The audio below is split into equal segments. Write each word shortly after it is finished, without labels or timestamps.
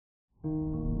Good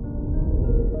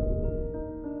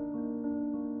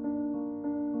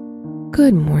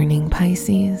morning,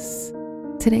 Pisces.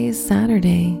 Today is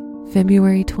Saturday,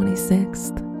 February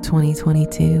 26th,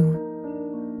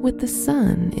 2022. With the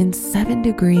sun in 7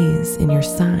 degrees in your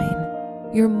sign,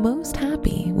 you're most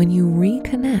happy when you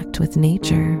reconnect with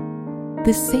nature.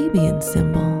 The Sabian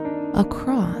symbol, a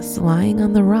cross lying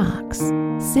on the rocks,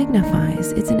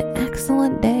 signifies it's an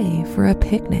excellent day for a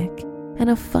picnic and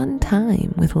a fun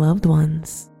time with loved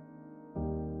ones.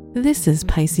 This is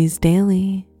Pisces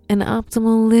Daily, an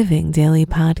optimal living daily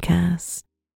podcast.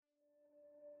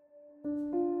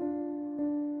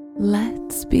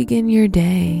 Let's begin your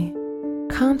day.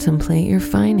 Contemplate your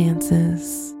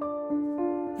finances.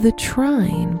 The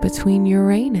trine between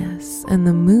Uranus and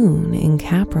the moon in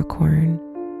Capricorn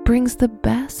brings the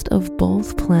best of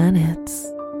both planets.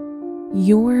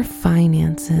 Your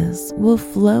finances will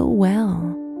flow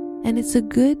well, and it's a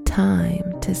good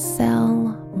time to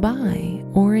sell, buy,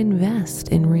 or invest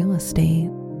in real estate.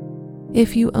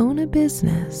 If you own a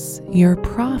business, your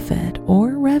profit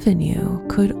or revenue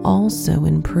could also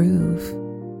improve.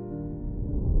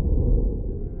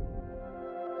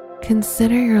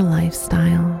 Consider your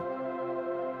lifestyle.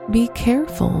 Be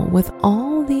careful with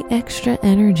all the extra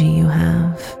energy you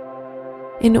have.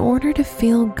 In order to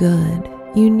feel good,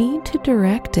 you need to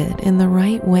direct it in the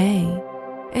right way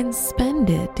and spend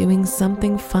it doing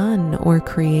something fun or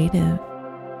creative.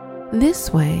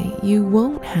 This way, you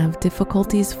won't have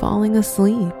difficulties falling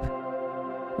asleep.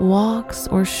 Walks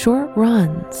or short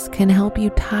runs can help you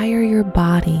tire your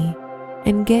body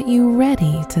and get you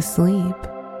ready to sleep.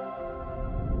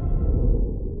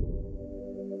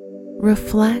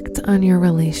 Reflect on your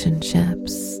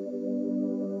relationships.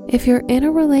 If you're in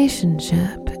a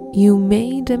relationship, you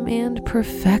may demand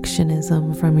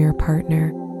perfectionism from your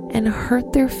partner and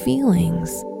hurt their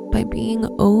feelings by being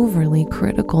overly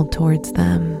critical towards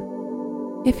them.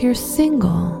 If you're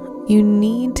single, you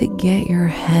need to get your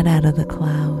head out of the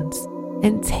clouds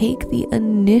and take the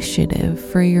initiative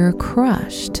for your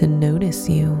crush to notice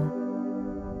you.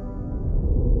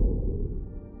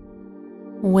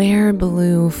 Wear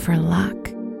blue for luck.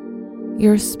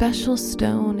 Your special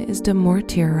stone is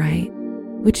demortierite,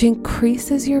 which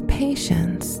increases your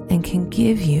patience and can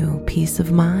give you peace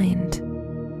of mind.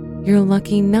 Your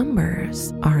lucky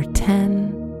numbers are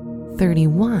 10,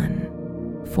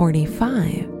 31,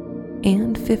 45,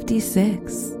 and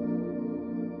 56.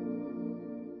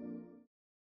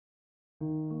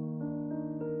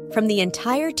 From the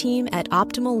entire team at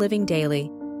Optimal Living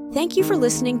Daily, thank you for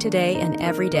listening today and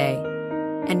every day.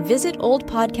 And visit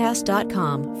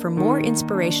oldpodcast.com for more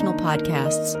inspirational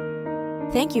podcasts.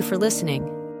 Thank you for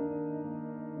listening.